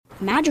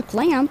Magic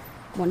lamp?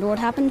 Wonder what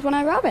happens when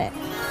I rub it.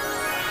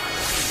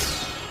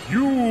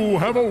 You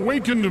have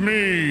awakened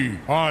me.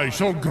 I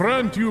shall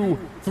grant you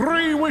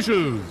 3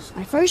 wishes.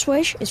 My first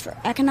wish is for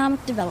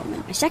economic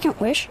development. My second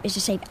wish is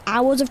to save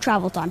hours of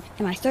travel time.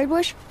 And my third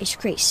wish is to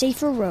create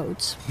safer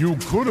roads. You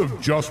could have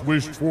just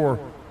wished for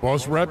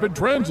bus rapid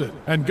transit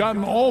and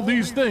gotten all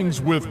these things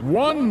with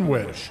 1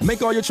 wish.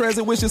 Make all your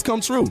transit wishes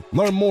come true.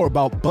 Learn more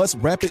about Bus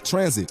Rapid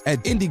Transit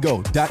at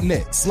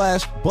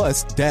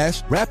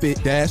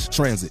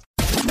indigo.net/bus-rapid-transit.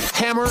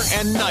 Hammer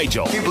and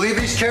Nigel. Can you believe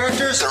these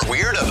characters are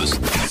weirdos?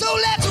 So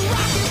let's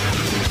rock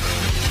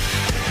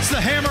it! It's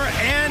the Hammer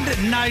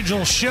and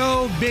Nigel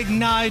show. Big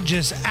Nige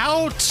is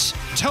out.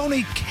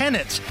 Tony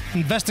Kennett,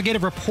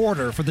 investigative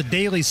reporter for the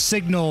Daily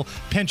Signal,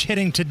 pinch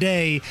hitting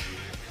today.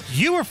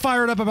 You were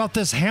fired up about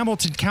this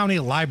Hamilton County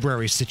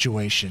Library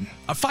situation.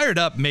 Fired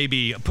up,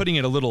 maybe putting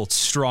it a little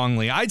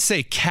strongly. I'd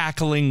say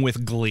cackling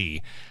with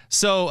glee.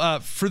 So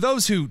for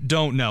those who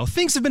don't know,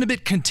 things have been a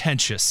bit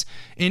contentious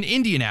in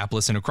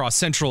Indianapolis and across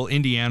central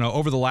Indiana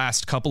over the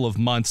last couple of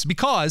months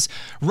because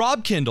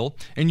Rob Kendall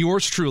and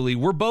yours truly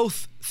were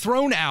both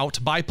thrown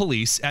out by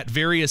police at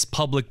various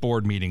public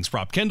board meetings.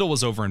 Rob Kendall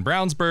was over in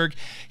Brownsburg.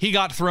 He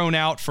got thrown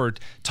out for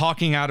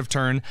talking out of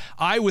turn.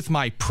 I, with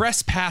my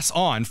press pass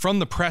on from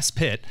the press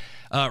pit,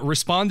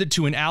 responded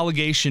to an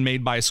allegation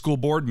made by a school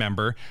board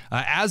member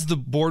as the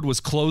board was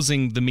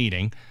closing the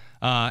meeting.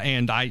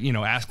 And I,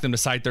 asked them to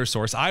cite their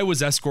source. I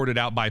was escorted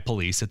out by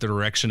police at the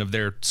direction of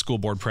their school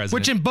board president.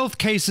 Which in both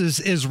cases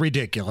is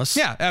ridiculous.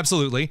 Yeah,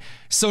 absolutely.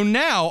 So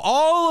now,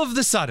 all of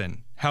the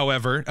sudden,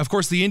 however, of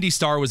course, the Indy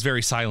Star was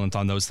very silent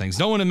on those things.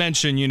 No one to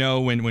mention,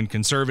 when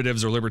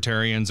conservatives or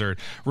libertarians are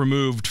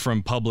removed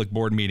from public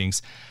board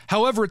meetings.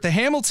 However, at the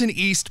Hamilton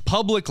East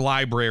Public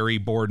Library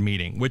board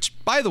meeting, which,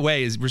 by the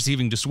way, is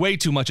receiving just way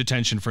too much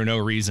attention for no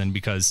reason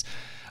because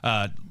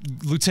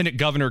Lieutenant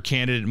Governor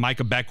candidate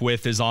Micah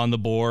Beckwith is on the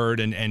board,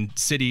 and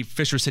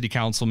Fisher City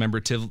Council member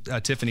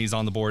Tiffany's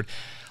on the board.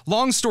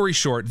 Long story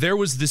short, there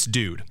was this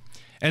dude,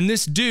 and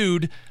this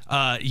dude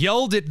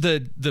yelled at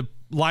the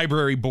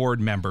library board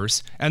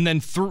members, and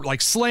then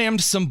slammed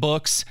some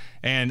books,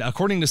 and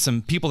according to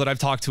some people that I've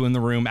talked to in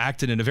the room,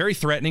 acted in a very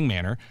threatening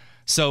manner.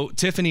 So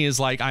Tiffany is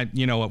like,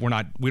 we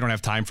don't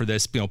have time for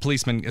this.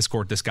 Policemen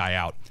escort this guy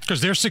out. Because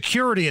there's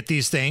security at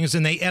these things,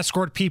 and they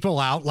escort people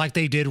out like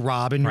they did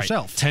Rob and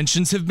yourself.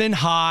 Tensions have been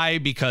high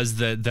because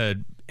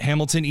the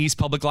Hamilton East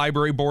Public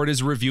Library Board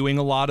is reviewing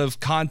a lot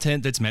of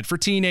content that's meant for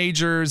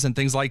teenagers and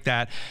things like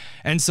that.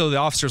 And so the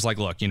officer's like,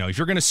 look, if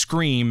you're going to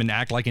scream and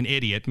act like an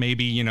idiot,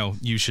 maybe,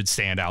 you should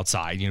stand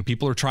outside.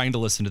 People are trying to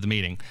listen to the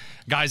meeting.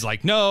 Guy's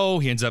like, no,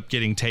 he ends up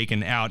getting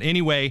taken out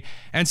anyway.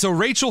 And so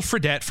Rachel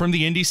Fredette from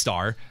the Indy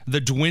Star, the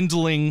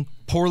dwindling,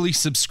 poorly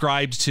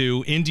subscribed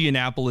to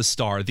Indianapolis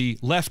Star, the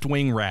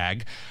left-wing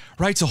rag,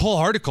 writes a whole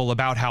article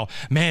about how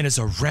man is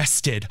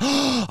arrested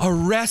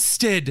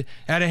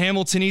at a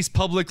Hamilton East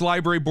Public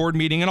Library board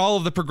meeting, and all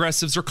of the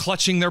progressives are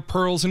clutching their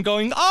pearls and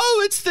going,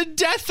 oh, it's the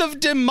death of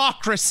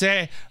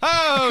democracy.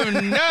 Oh,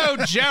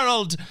 no,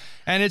 Gerald.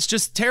 And it's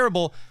just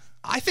terrible.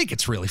 I think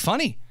it's really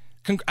funny.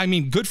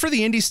 Good for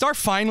the Indy Star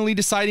finally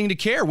deciding to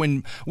care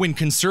when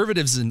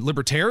conservatives and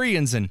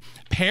libertarians and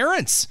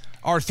parents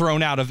are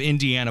thrown out of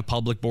Indiana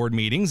public board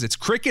meetings. It's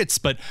crickets,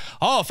 but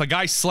if a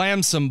guy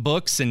slams some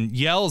books and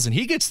yells and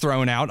he gets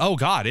thrown out, oh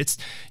God, it's,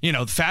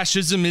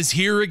 fascism is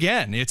here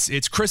again. It's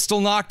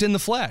Kristallnacht in the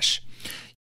flesh.